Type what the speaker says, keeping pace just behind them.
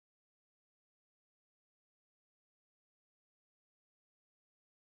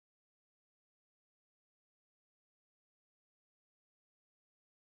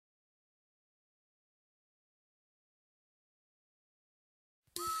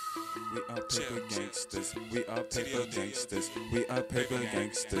We are paper gangsters. We are paper gangsters. We are paper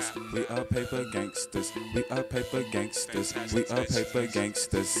gangsters. We are paper gangsters. We are paper gangsters. We are paper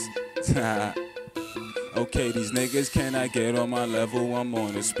gangsters. Okay, these niggas cannot get on my level. I'm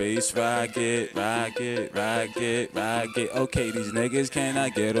on a space rocket, rocket, rocket, rocket. Okay, these niggas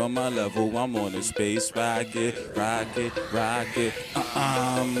cannot get on my level. I'm on a space rocket, rocket, rocket.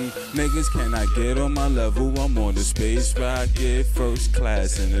 Niggas cannot get on my level. I'm on a space rocket, first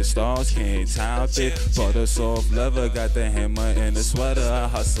class, and the stars can't top it. Butter soft leather, got the hammer and the sweater. I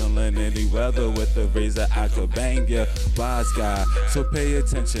hustle in any weather with the razor. I could bang ya, wise guy. So pay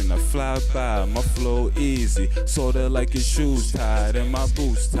attention, I fly by. My flow easy, sorta like your shoes tied and my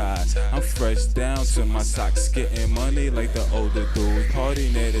boots tied. I'm fresh down to my socks, getting money like the older dudes.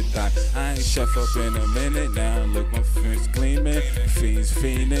 Party near the dock. I ain't chef up in a minute now. Look, my fins gleaming, fiends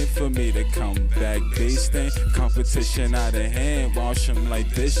fiending for me to come back beasting. Competition out of hand, wash them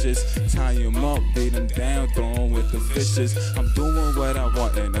like dishes. Tie them up, beat them down, throw them with the fishes. I'm doing what I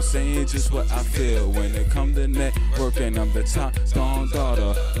want and I'm saying just what I feel. When it come to networking, I'm the top dog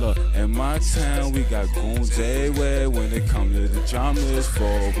daughter. Look, in my town we got goons everywhere. When it comes to the dramas,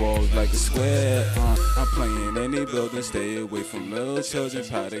 4 walls like a square. I'm playing any building, stay away from little children.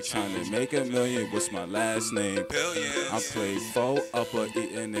 Probably trying to make $1 million. What's my last name? I play 4 upper,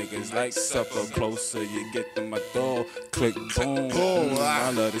 eating niggas like supper. Closer you get to my door, click boom.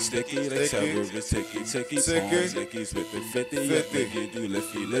 I love the sticky, they terrorists, ticky, ticky, lickies with the 50. Yeah, nigga, do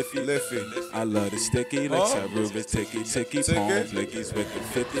liffy. I love the sticky, like terrorists, ticky, lickies with the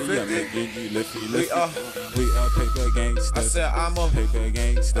 50. Yeah, nigga, you liffy. We are paper gangsters. I said I'm a paper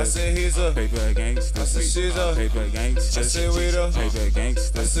gangster. I said he's a paper gangster. I said she's a paper gangster. I said we the paper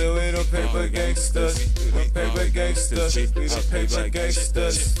gangsters. I said we the paper gangsters. We paper gangsters. We the paper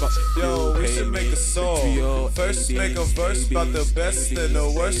gangsters. Yo, we should make a song. First make a verse about the best and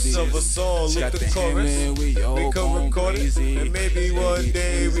the worst of us all. Look the chorus. We can record it, and maybe one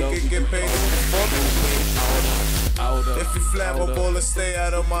day we can get paid for it. If you flammable and stay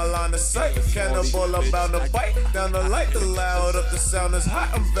out of my line of sight, cannibal, I'm bound to bite. Down the light, the loud up, the sound is hot.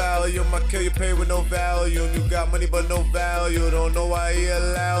 I'm value, my kill you pay with no value. You got money but no value. Don't know why he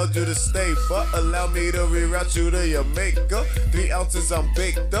allowed you to stay, but allow me to reroute you to your makeup. 3 ounces, I'm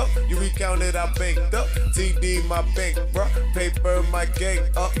baked up. You recounted, I banked up. TD my bank, bruh. Paper my gang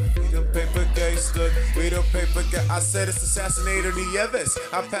up. We the paper gangster. We the paper gang. I said it's assassinator Nieves.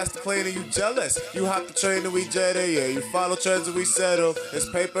 I passed the plane and you jealous. You hop the train and we jet it. Yeah, you follow trends and we settle. It's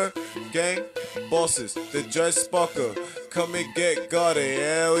paper, gang, bosses, the Judge Sparker. Come and get guarded,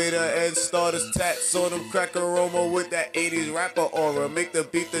 yeah, we the end starters. Tats on them, crack aroma with that 80s rapper aura. Make the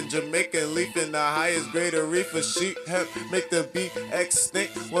beat the Jamaican leaf in the highest grade of reefer. Sheep hemp, make the beat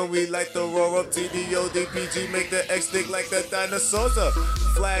extinct. When we like the roar up, TDODPG, make the X stick like the dinosaurs up.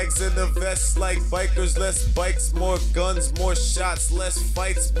 Flags in the vests like bikers, less bikes, more guns, more shots, less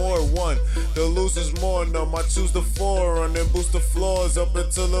fights, more one. The losers more numb, I choose the forerun and boost the floors up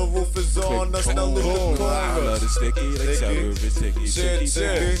until the roof is on us. Now look the corner. I love the sticky, like terrorists, ticky,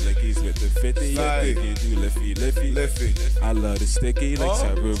 lickies with the 50. Yeah, nigga, you liffy. I love the sticky, like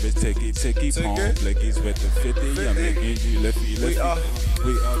terrorists, ticky, lickies with the 50. Yeah, nigga, you liffy. We are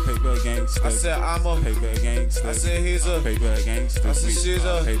paper gangsters. I said I'm a paper gangster. I said he's a paper gangster. I said she's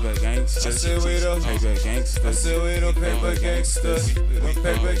a paper gangster. I said we the paper gangsters. I said we the paper gangsters. We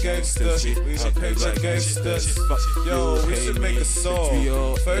paper gangsters. We the paper gangsters. Yo, we should make a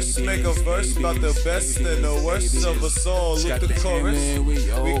song. First make a verse about the best and the worst of us all. Look the chorus.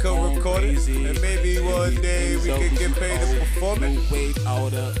 We can record it, and maybe one day we can get paid to perform it. Wait,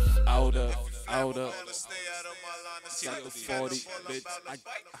 outer. Got the 40, bitch.